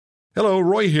Hello,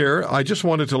 Roy here. I just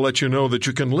wanted to let you know that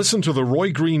you can listen to The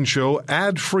Roy Green Show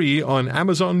ad-free on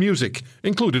Amazon Music,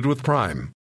 included with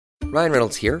Prime. Ryan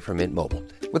Reynolds here from Mint Mobile.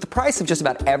 With the price of just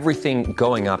about everything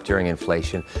going up during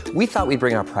inflation, we thought we'd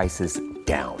bring our prices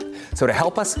down. So to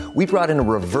help us, we brought in a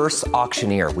reverse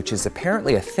auctioneer, which is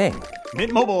apparently a thing.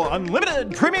 Mint Mobile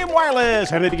Unlimited Premium Wireless.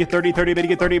 How to get 30, 30, bit to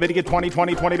get 30, bit to get 20,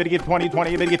 20, 20, bit to get 20,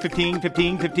 20, bit to get 15,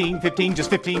 15, 15, 15, just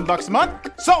 $15 a month?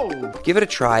 Sold! Give it a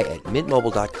try at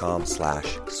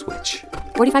mintmobile.com/switch.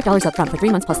 $45 up front for 3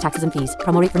 months plus taxes and fees.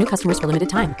 Promo rate for new customers for limited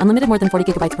time. Unlimited more than 40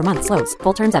 gigabytes per month. Slows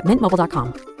full terms at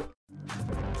mintmobile.com.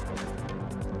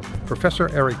 Professor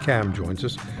Eric Kam joins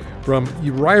us from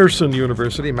Ryerson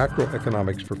University,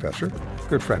 macroeconomics professor,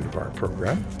 good friend of our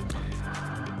program.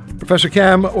 Professor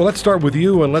Kam, well, let's start with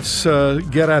you and let's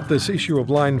get at this issue of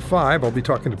Line 5. I'll be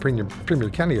talking to Premier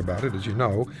Kenney about it, as you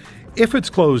know. If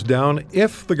it's closed down,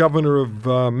 if the governor of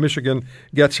Michigan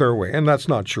gets her way, and that's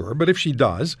not sure, but if she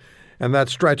does, and that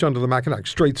stretch under the Mackinac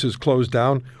Straits is closed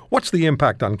down, what's the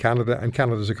impact on Canada and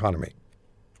Canada's economy?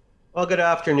 Well, good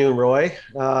afternoon, Roy,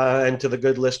 and to the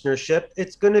good listenership.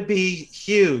 It's going to be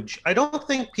huge. I don't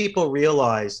think people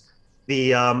realize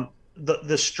the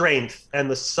strength and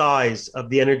the size of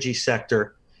the energy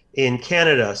sector in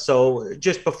Canada. So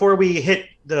just before we hit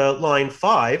the Line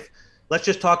 5, let's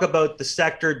just talk about the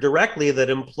sector directly that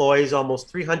employs almost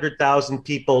 300,000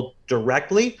 people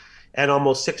directly and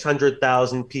almost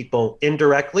 600,000 people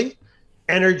indirectly.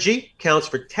 Energy counts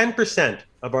for 10%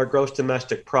 of our gross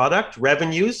domestic product,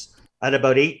 revenues at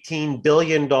about $18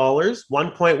 billion,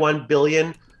 $1.1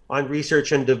 billion on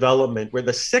research and development. We're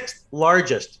the 6th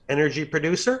largest energy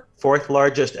producer, 4th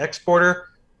largest exporter,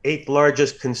 8th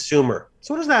largest consumer.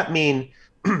 So what does that mean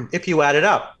if you add it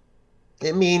up?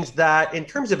 It means that in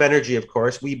terms of energy, of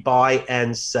course, we buy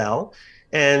and sell.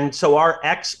 And so our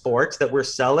exports that we're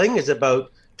selling is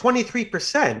about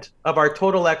 23% of our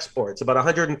total exports, about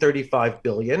 135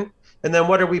 billion. And then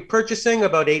what are we purchasing?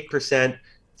 About 8%,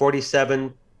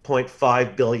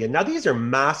 47.5 billion. Now, these are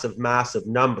massive, massive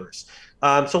numbers.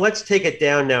 So let's take it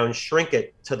down now and shrink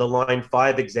it to the Line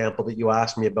 5 example that you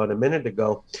asked me about a minute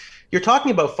ago. You're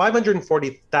talking about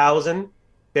 540,000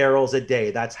 barrels a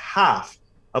day. That's half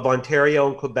of Ontario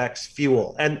and Quebec's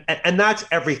fuel. And that's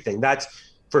everything. That's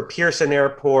for Pearson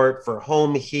Airport, for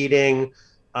home heating,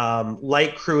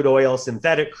 light crude oil,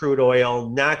 synthetic crude oil,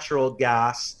 natural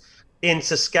gas. In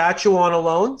Saskatchewan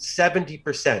alone,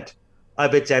 70%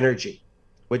 of its energy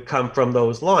would come from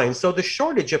those lines. So the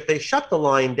shortage, if they shut the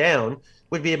line down,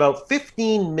 would be about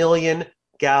 15 million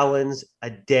gallons a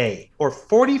day, or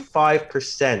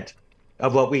 45%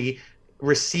 of what we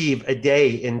receive a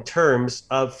day in terms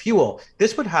of fuel.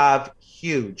 This would have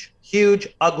huge,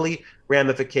 ugly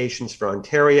ramifications for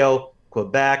Ontario,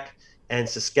 Quebec, and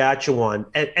Saskatchewan,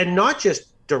 and not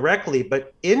just directly,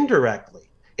 but indirectly.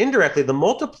 Indirectly, the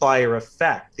multiplier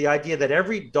effect, the idea that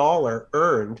every dollar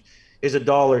earned is a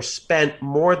dollar spent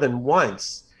more than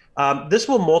once. This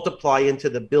will multiply into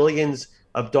the billions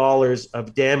of dollars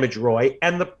of damage, Roy.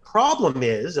 And the problem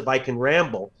is, if I can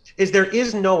ramble, is there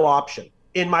is no option.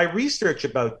 In my research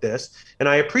about this, and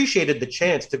I appreciated the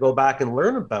chance to go back and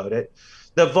learn about it,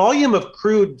 the volume of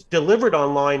crude delivered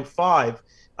on Line 5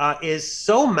 is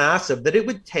so massive that it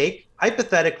would take,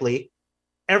 hypothetically,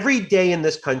 every day in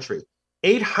this country,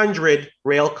 800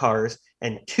 rail cars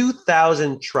and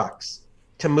 2,000 trucks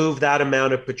to move that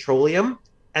amount of petroleum,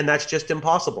 and that's just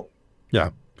impossible. Yeah.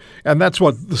 And that's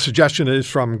what the suggestion is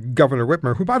from Governor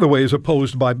Whitmer, who, by the way, is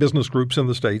opposed by business groups in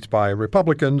the States, by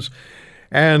Republicans.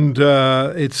 And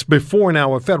it's before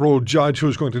now a federal judge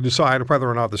who's going to decide whether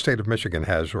or not the state of Michigan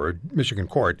has, or a Michigan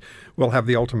court will have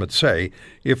the ultimate say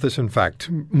if this, in fact,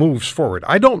 moves forward.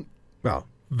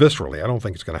 Viscerally, I don't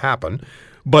think it's going to happen,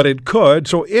 but it could.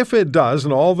 So if it does,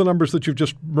 and all the numbers that you've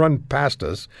just run past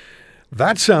us,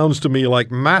 that sounds to me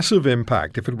like massive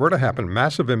impact. If it were to happen,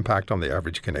 massive impact on the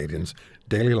average Canadian's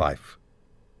daily life.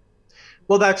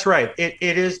 Well, that's right. It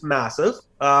is massive.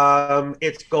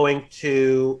 It's going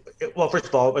to, well, first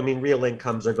of all, I mean, real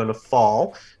incomes are going to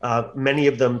fall, many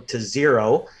of them to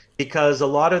zero, because a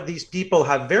lot of these people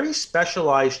have very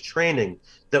specialized training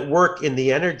that work in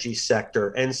the energy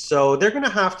sector. And so they're going to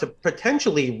have to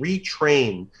potentially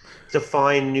retrain to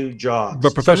find new jobs.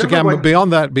 But Professor Kam,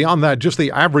 beyond that, just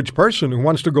the average person who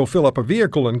wants to go fill up a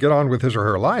vehicle and get on with his or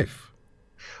her life.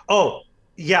 Oh,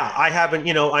 yeah, I haven't,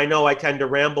 I know I tend to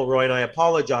ramble, Roy, and I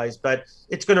apologize, but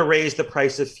it's going to raise the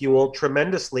price of fuel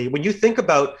tremendously. When you think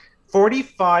about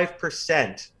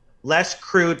 45% less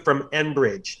crude from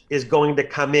Enbridge is going to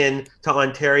come in to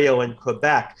Ontario and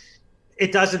Quebec,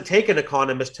 it doesn't take an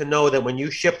economist to know that when you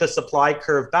shift the supply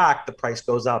curve back, the price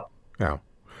goes up. Yeah.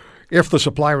 If the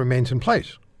supply remains in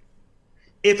place.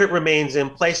 if it remains in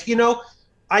place.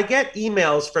 I get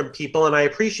emails from people, and I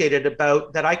appreciate it,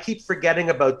 about that I keep forgetting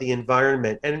about the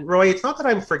environment. And Roy, it's not that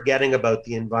I'm forgetting about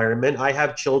the environment. I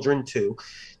have children too.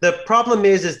 The problem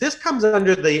is this comes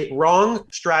under the wrong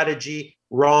strategy,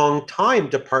 wrong time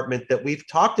department that we've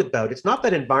talked about. It's not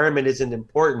that environment isn't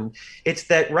important. It's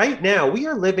that right now we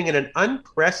are living in an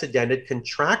unprecedented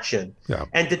contraction. Yeah.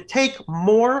 And to take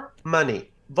more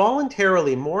money,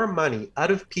 voluntarily more money out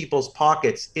of people's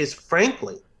pockets is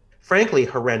frankly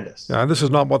horrendous. Now, this is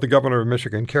not what the governor of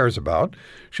Michigan cares about.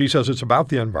 She says it's about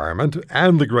the environment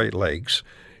and the Great Lakes,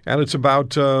 and it's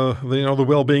about the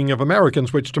well-being of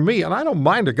Americans, which to me, and I don't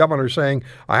mind a governor saying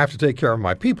I have to take care of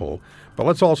my people, but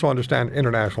let's also understand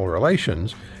international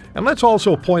relations. And let's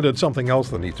also point at something else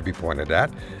that needs to be pointed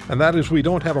at, and that is we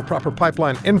don't have a proper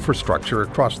pipeline infrastructure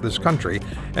across this country.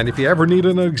 And if you ever need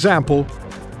an example,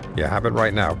 you have it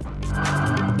right now.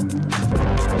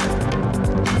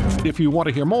 If you want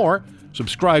to hear more,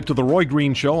 subscribe to The Roy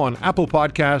Green Show on Apple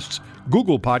Podcasts,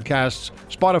 Google Podcasts,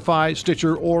 Spotify,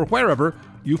 Stitcher, or wherever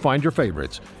you find your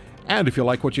favorites. And if you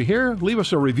like what you hear, leave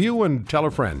us a review and tell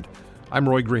a friend. I'm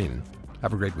Roy Green.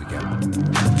 Have a great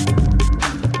weekend.